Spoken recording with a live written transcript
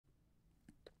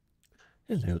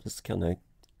Hello, this is Cal Knight.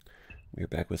 We're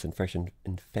back with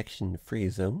infection-free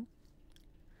zone.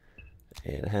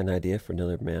 And I had an idea for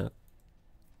another map.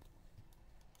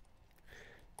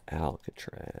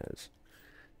 Alcatraz.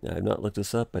 Now I've not looked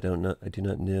this up. I do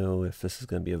not know if this is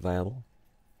going to be viable.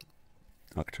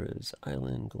 Alcatraz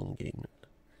Island, Golden Gate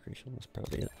creation is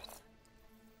probably it.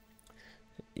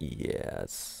 Yeah,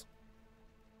 it's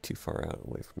too far out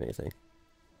away from anything.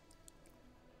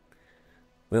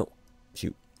 Well,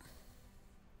 shoot.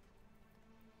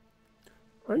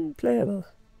 Unplayable.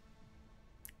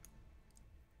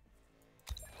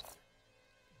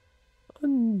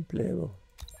 Unplayable.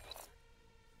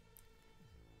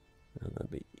 Well,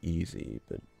 that'd be easy,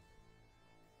 but...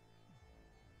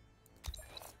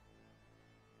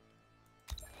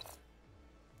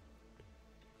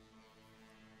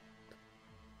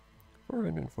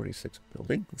 $446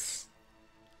 buildings.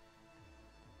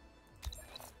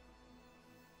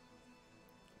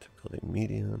 Difficulty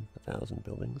medium, 1,000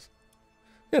 buildings.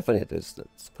 Yeah, funny, there's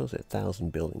supposedly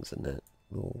 1,000 buildings in that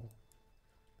little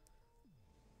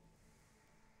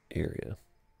area.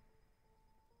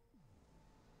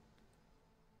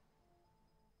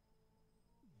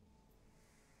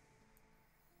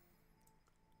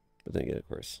 But then again, of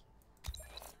course,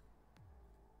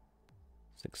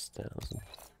 6,000,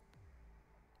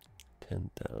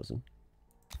 10,000.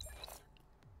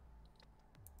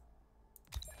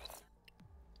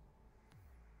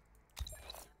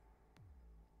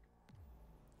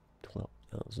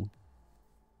 12,000.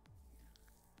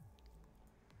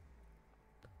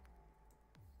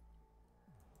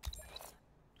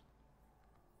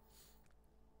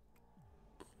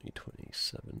 Only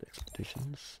 27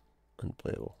 expeditions.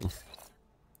 Unplayable.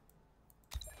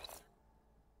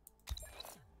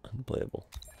 Unplayable.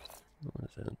 What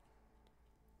is that?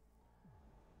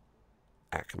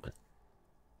 Ackerman.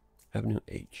 Avenue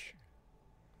H.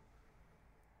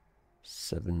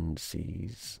 7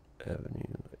 Seas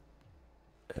Avenue.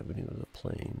 Avenue of the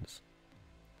Plains.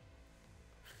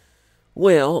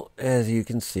 Well, as you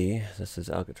can see, this is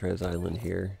Alcatraz Island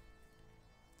here.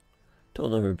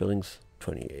 Total number of buildings,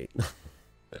 28.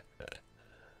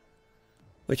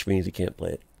 Which means you can't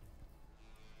play it.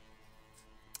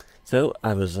 So,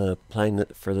 I was planning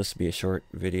for this to be a short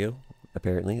video.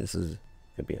 Apparently, this is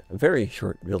going to be a very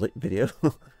short video.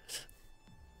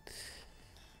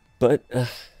 But,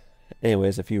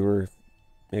 anyways, if you were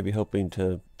maybe hoping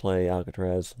to play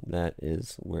Alcatraz, that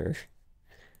is where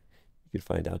you could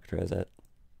find Alcatraz at.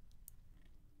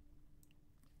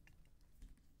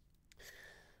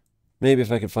 Maybe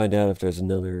if I could find out if there's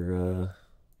another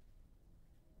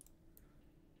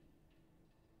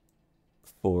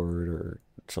fort or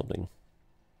something.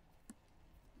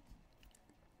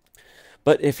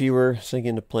 But if you were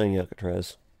thinking of playing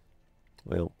Alcatraz,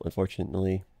 well,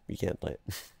 unfortunately, you can't play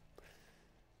it.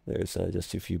 There's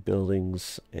just too few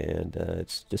buildings, and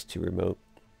it's just too remote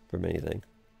from anything.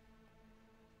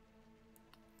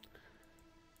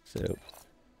 So,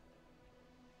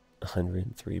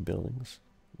 103 buildings.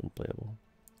 Unplayable.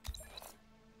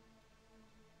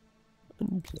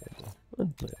 Unplayable.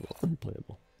 Unplayable.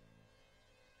 Unplayable.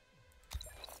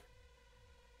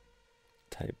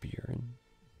 Type urine.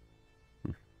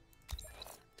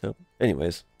 So,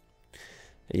 anyways.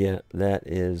 Yeah, that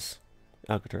is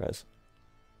Alcatraz.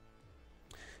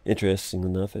 Interesting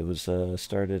enough, it was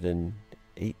started in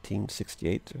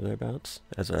 1868 or thereabouts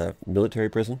as a military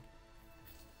prison.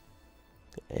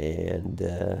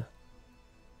 And,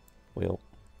 well,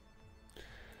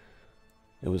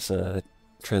 it was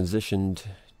transitioned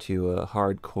to a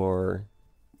hardcore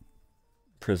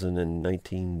prison in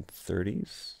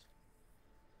 1930s.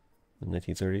 The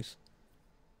 1930s.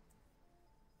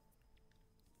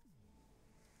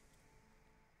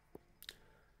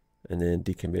 And then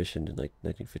decommissioned in like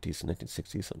 1950s and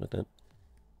 1960s, something like that.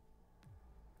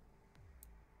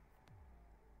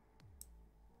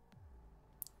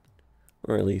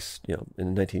 Or at least, you know,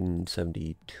 in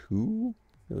 1972,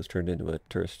 it was turned into a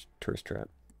tourist trap.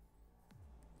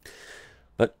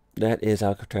 But that is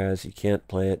Alcatraz. You can't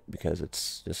play it because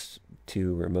it's just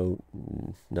too remote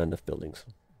and not enough buildings.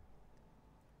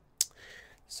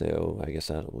 So I guess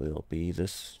that will be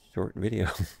this short video.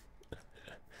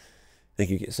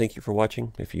 Thank you for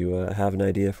watching. If you have an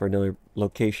idea for another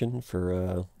location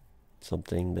for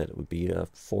something that would be a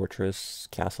fortress,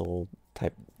 castle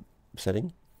type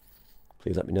setting,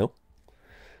 please let me know.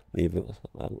 Leave a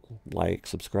like,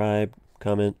 subscribe,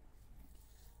 comment.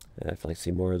 If you'd like to see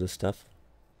more of this stuff.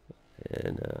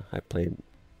 And I played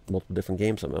multiple different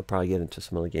games. I'm going to probably get into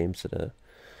some other games that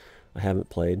I haven't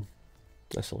played.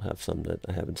 I still have some that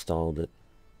I have installed that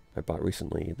I bought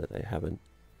recently that I haven't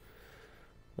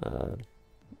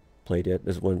played yet.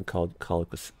 There's one called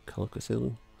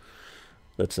Calicusilu.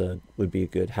 That's would be a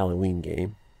good Halloween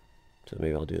game. So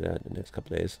maybe I'll do that in the next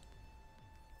couple days.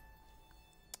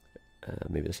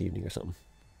 Maybe this evening or something.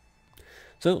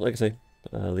 So, like I say,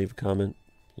 leave a comment,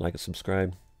 like and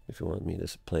subscribe if you want me to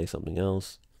play something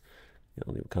else.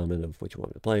 Leave a comment of what you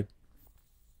want me to play.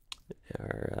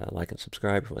 Or like and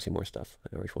subscribe if you want to see more stuff.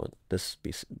 Or if you want this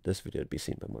video to be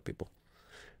seen by more people.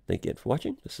 Thank you again for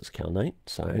watching. This is Cal Knight,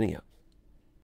 signing out.